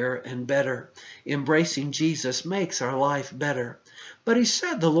easier and better. Embracing Jesus makes our life better. But He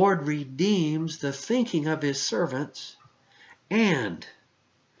said the Lord redeems the thinking of His servants, and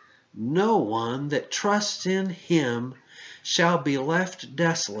no one that trusts in Him shall be left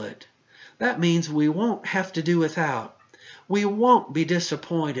desolate. That means we won't have to do without. We won't be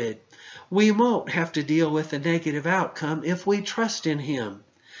disappointed. We won't have to deal with a negative outcome if we trust in Him.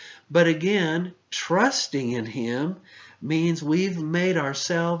 But again, trusting in Him means we've made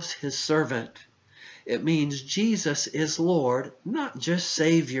ourselves His servant. It means Jesus is Lord, not just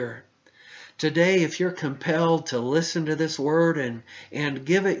Savior. Today, if you're compelled to listen to this word and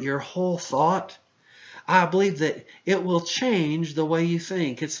give it your whole thought, I believe that it will change the way you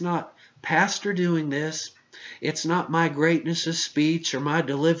think. It's not pastor doing this. It's not my greatness of speech or my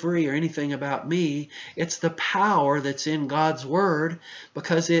delivery or anything about me. It's the power that's in God's Word,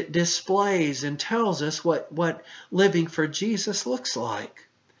 because it displays and tells us what living for Jesus looks like.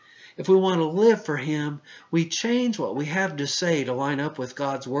 If we want to live for Him, we change what we have to say to line up with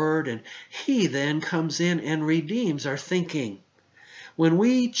God's Word, and He then comes in and redeems our thinking. When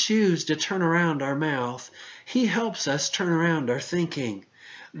we choose to turn around our mouth, He helps us turn around our thinking.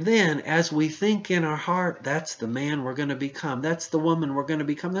 Then, as we think in our heart, that's the man we're going to become. That's the woman we're going to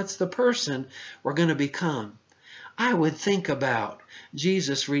become. That's the person we're going to become. I would think about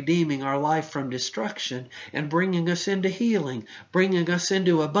Jesus redeeming our life from destruction and bringing us into healing, bringing us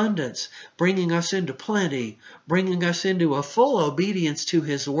into abundance, bringing us into plenty, bringing us into a full obedience to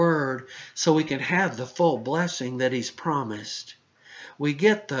His word so we can have the full blessing that He's promised. We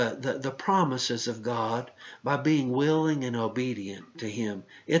get the promises of God by being willing and obedient to Him.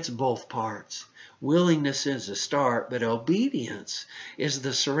 It's both parts. Willingness is a start, but obedience is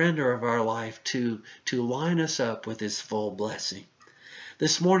the surrender of our life to line us up with His full blessing.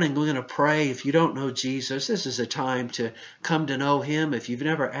 This morning we're going to pray. If you don't know Jesus, this is a time to come to know Him. If you've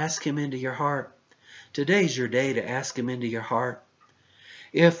never asked Him into your heart, today's your day to ask Him into your heart.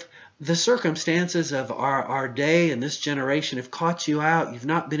 If the circumstances of our day and this generation have caught you out, you've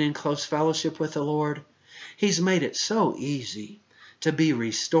not been in close fellowship with the Lord, He's made it so easy to be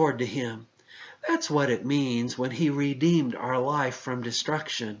restored to Him. That's what it means when He redeemed our life from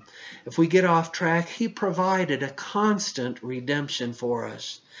destruction. If we get off track, He provided a constant redemption for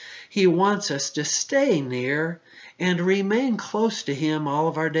us. He wants us to stay near and remain close to Him all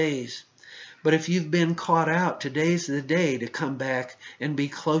of our days. But if you've been caught out, today's the day to come back and be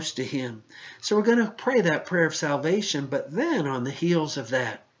close to Him. So we're going to pray that prayer of salvation, but then on the heels of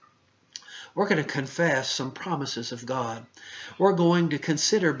that, we're going to confess some promises of God. We're going to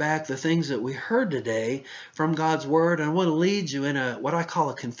consider back the things that we heard today from God's Word. And I want to lead you in what I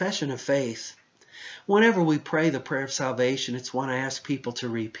call a confession of faith. Whenever we pray the prayer of salvation, it's one I ask people to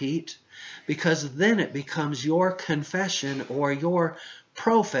repeat, because then it becomes your confession or your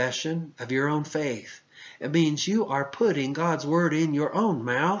profession of your own faith. It means you are putting God's Word in your own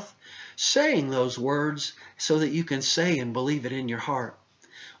mouth, saying those words so that you can say and believe it in your heart.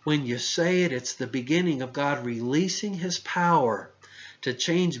 When you say it, it's the beginning of God releasing His power to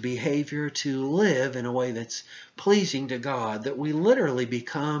change behavior, to live in a way that's pleasing to God, that we literally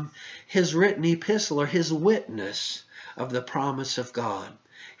become His written epistle or His witness of the promise of God.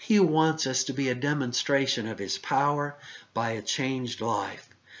 He wants us to be a demonstration of His power by a changed life.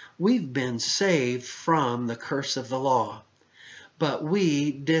 We've been saved from the curse of the law, but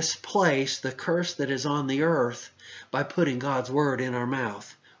we displace the curse that is on the earth by putting God's Word in our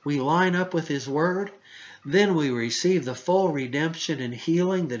mouth. We line up with His Word, then we receive the full redemption and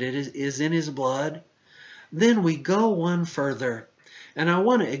healing that it is in His blood. Then we go one further. And I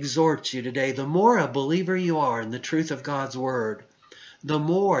want to exhort you today, the more a believer you are in the truth of God's Word, the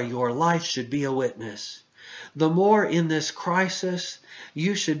more your life should be a witness. The more in this crisis,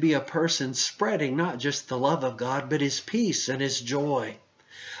 you should be a person spreading not just the love of God, but His peace and His joy.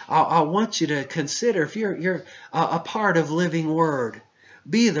 I want you to consider, if you're a part of Living Word,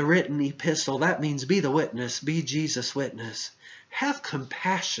 be the written epistle. That means be the witness. Be Jesus' witness. Have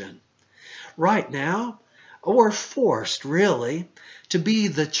compassion. Right now, we're forced, really, to be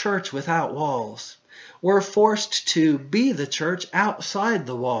the church without walls. We're forced to be the church outside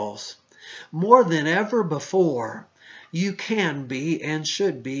the walls. More than ever before, you can be and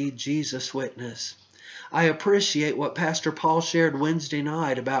should be Jesus' witness. I appreciate what Pastor Paul shared Wednesday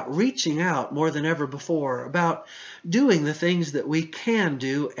night about reaching out more than ever before, about doing the things that we can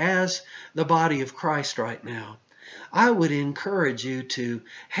do as the body of Christ right now. I would encourage you to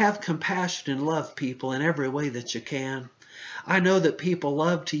have compassion and love people in every way that you can. I know that people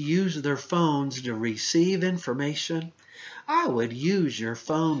love to use their phones to receive information. I would use your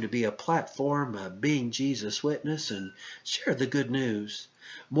phone to be a platform of being Jesus' witness and share the good news.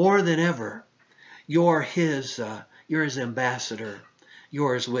 More than ever, you're His ambassador.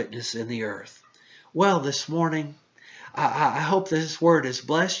 You're His witness in the earth. Well, this morning, I hope this word has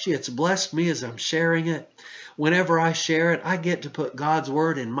blessed you. It's blessed me as I'm sharing it. Whenever I share it, I get to put God's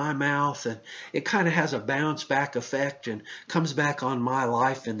Word in my mouth, and it kind of has a bounce back effect and comes back on my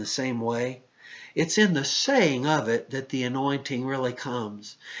life in the same way. It's in the saying of it that the anointing really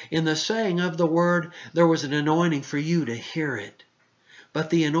comes. In the saying of the Word, there was an anointing for you to hear it, but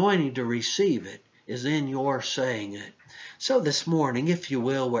the anointing to receive it is in your saying it. So this morning, if you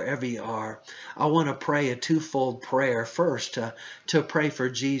will, wherever you are, I want to pray a twofold prayer. First, to pray for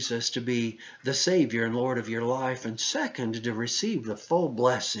Jesus to be the Savior and Lord of your life, and second, to receive the full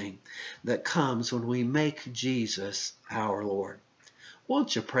blessing that comes when we make Jesus our Lord.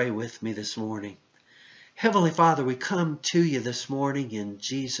 Won't you pray with me this morning? Heavenly Father, we come to you this morning in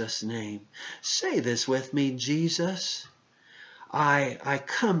Jesus' name. Say this with me: Jesus, I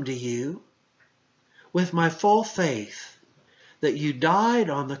come to you with my full faith that you died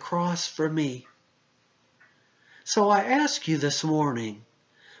on the cross for me So I ask you this morning,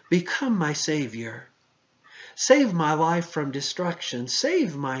 become my Savior. Save my life from destruction.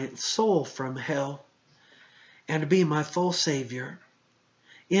 Save my soul from hell. And be my full Savior.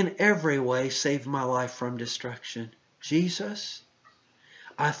 In every way, save my life from destruction. Jesus,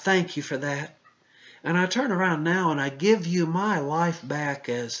 I thank you for that. And I turn around now and I give you my life back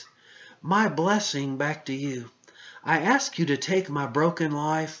as my blessing back to you. I ask you to take my broken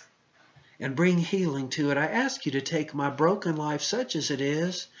life and bring healing to it. I ask you to take my broken life such as it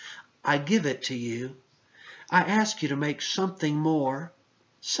is. I give it to you. I ask you to make something more,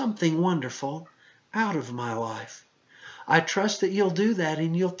 something wonderful out of my life. I trust that you'll do that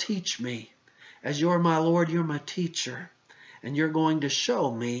and you'll teach me. As you're my Lord, you're my teacher. And you're going to show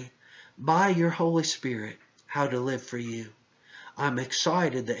me by your Holy Spirit how to live for you. I'm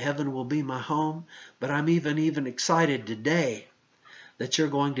excited that heaven will be my home, but I'm even excited today that you're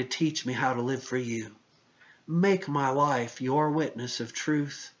going to teach me how to live for you. Make my life your witness of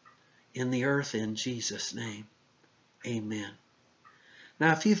truth in the earth in Jesus' name. Amen.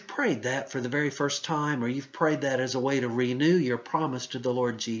 Now, if you've prayed that for the very first time, or you've prayed that as a way to renew your promise to the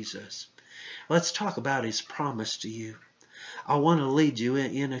Lord Jesus, let's talk about His promise to you. I want to lead you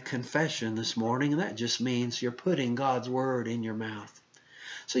in a confession this morning, and that just means you're putting God's Word in your mouth.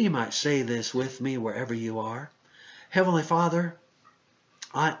 So you might say this with me wherever you are. Heavenly Father,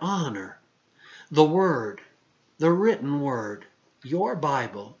 I honor the Word, the written Word, your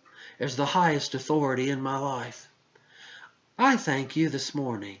Bible, as the highest authority in my life. I thank you this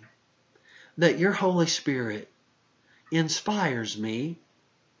morning that your Holy Spirit inspires me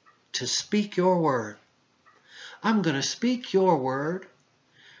to speak your Word. I'm going to speak your Word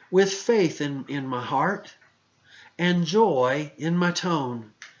with faith in my heart and joy in my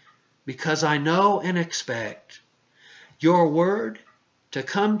tone, because I know and expect your Word to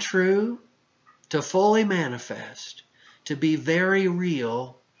come true, to fully manifest, to be very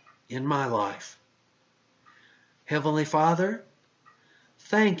real in my life. Heavenly Father,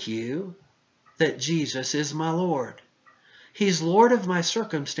 thank you that Jesus is my Lord. He's Lord of my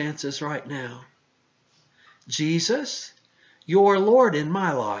circumstances right now. Jesus, you're Lord in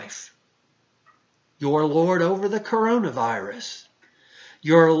my life. You're Lord over the coronavirus.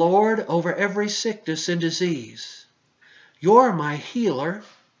 You're Lord over every sickness and disease. You're my healer,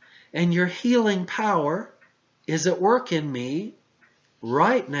 and your healing power is at work in me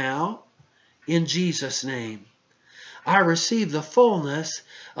right now in Jesus' name. I receive the fullness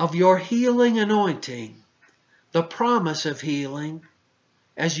of your healing anointing, the promise of healing,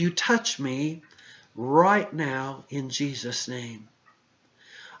 as you touch me right now in Jesus' name.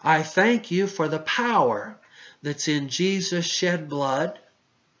 I thank you for the power that's in Jesus' shed blood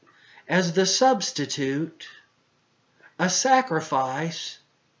as the substitute, a sacrifice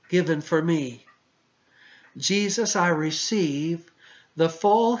given for me. Jesus, I receive the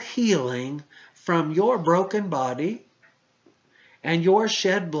full healing from your broken body and your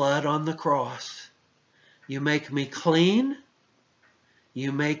shed blood on the cross. You make me clean,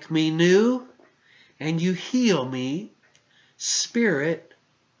 you make me new, and you heal me, spirit,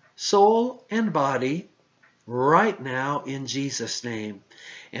 soul, and body, right now in Jesus' name.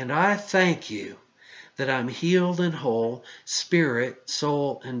 And I thank you that I'm healed and whole, spirit,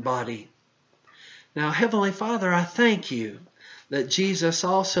 soul, and body. Now, Heavenly Father, I thank you that Jesus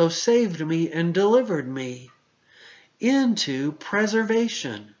also saved me and delivered me into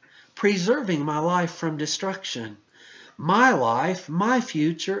preservation, preserving my life from destruction. My life, my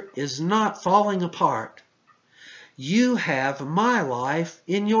future is not falling apart. You have my life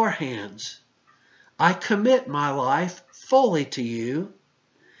in your hands. I commit my life fully to you,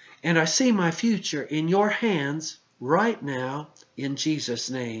 and I see my future in your hands right now in Jesus'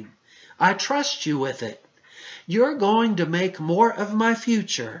 name. I trust you with it. You're going to make more of my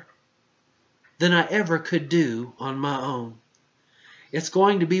future than I ever could do on my own. It's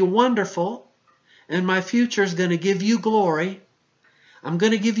going to be wonderful, and my future is going to give you glory. I'm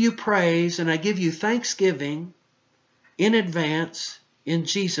going to give you praise, and I give you thanksgiving in advance in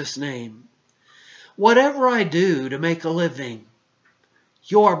Jesus' name. Whatever I do to make a living,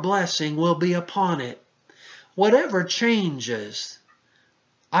 your blessing will be upon it. Whatever changes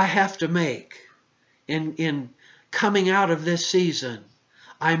I have to make in coming out of this season,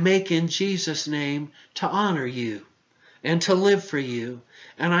 I make in Jesus' name to honor you and to live for you.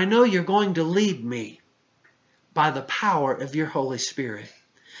 And I know you're going to lead me by the power of your Holy Spirit.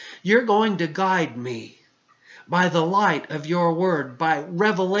 You're going to guide me by the light of your word, by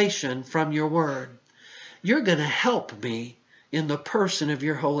revelation from your word. You're going to help me in the person of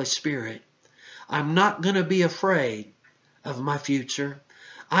your Holy Spirit. I'm not going to be afraid of my future.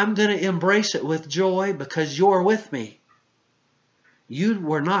 I'm going to embrace it with joy because you're with me. You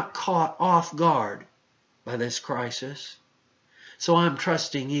were not caught off guard by this crisis. So I'm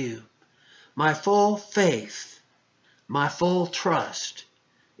trusting you. My full faith, my full trust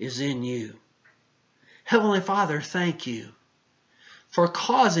is in you. Heavenly Father, thank you for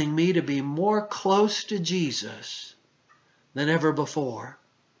causing me to be more close to Jesus than ever before.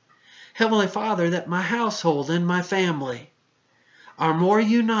 Heavenly Father, that my household and my family are more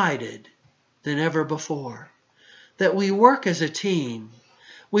united than ever before. That we work as a team.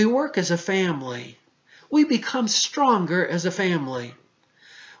 We work as a family. We become stronger as a family.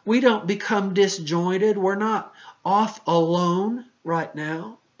 We don't become disjointed. We're not off alone right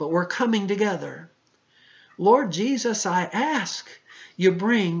now, but we're coming together. Lord Jesus, I ask you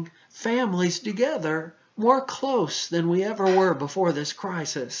bring families together more close than we ever were before this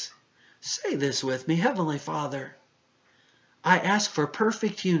crisis. Say this with me, Heavenly Father. I ask for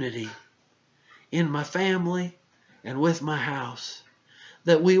perfect unity in my family and with my house.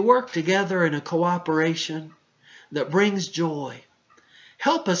 That we work together in a cooperation that brings joy.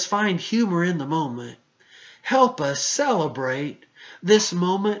 Help us find humor in the moment. Help us celebrate this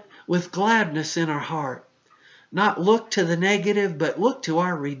moment with gladness in our heart. Not look to the negative, but look to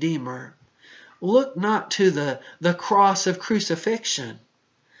our Redeemer. Look not to the cross of crucifixion,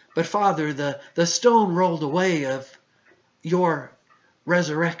 but Father, the stone rolled away of your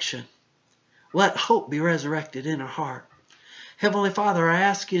resurrection. Let hope be resurrected in our heart. Heavenly Father, I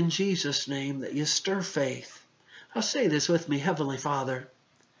ask in Jesus' name that you stir faith. I'll say this with me, Heavenly Father.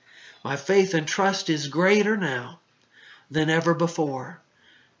 My faith and trust is greater now than ever before.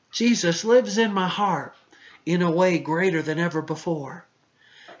 Jesus lives in my heart in a way greater than ever before.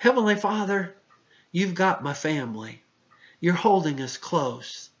 Heavenly Father, you've got my family. You're holding us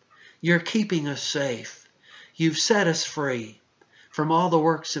close. You're keeping us safe. You've set us free from all the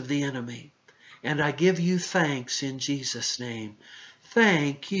works of the enemy. And I give you thanks in Jesus' name.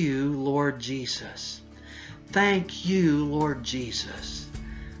 Thank you, Lord Jesus. Thank you, Lord Jesus.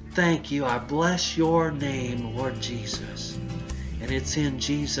 Thank you. I bless your name, Lord Jesus. And it's in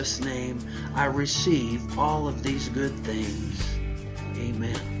Jesus' name I receive all of these good things.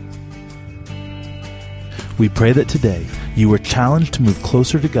 Amen. We pray that today you were challenged to move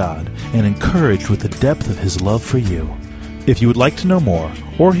closer to God and encouraged with the depth of His love for you. If you would like to know more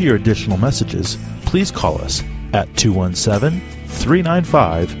or hear additional messages, please call us at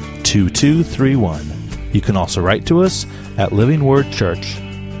 217-395-2231. You can also write to us at Living Word Church,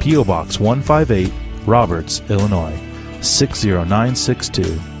 P.O. Box 158, Roberts, Illinois,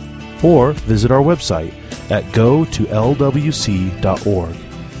 60962, or visit our website at go2lwc.org.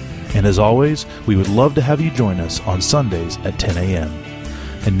 And as always, we would love to have you join us on Sundays at 10 a.m.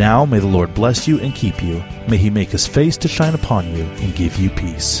 And now may the Lord bless you and keep you. May He make His face to shine upon you and give you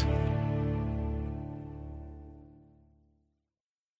peace.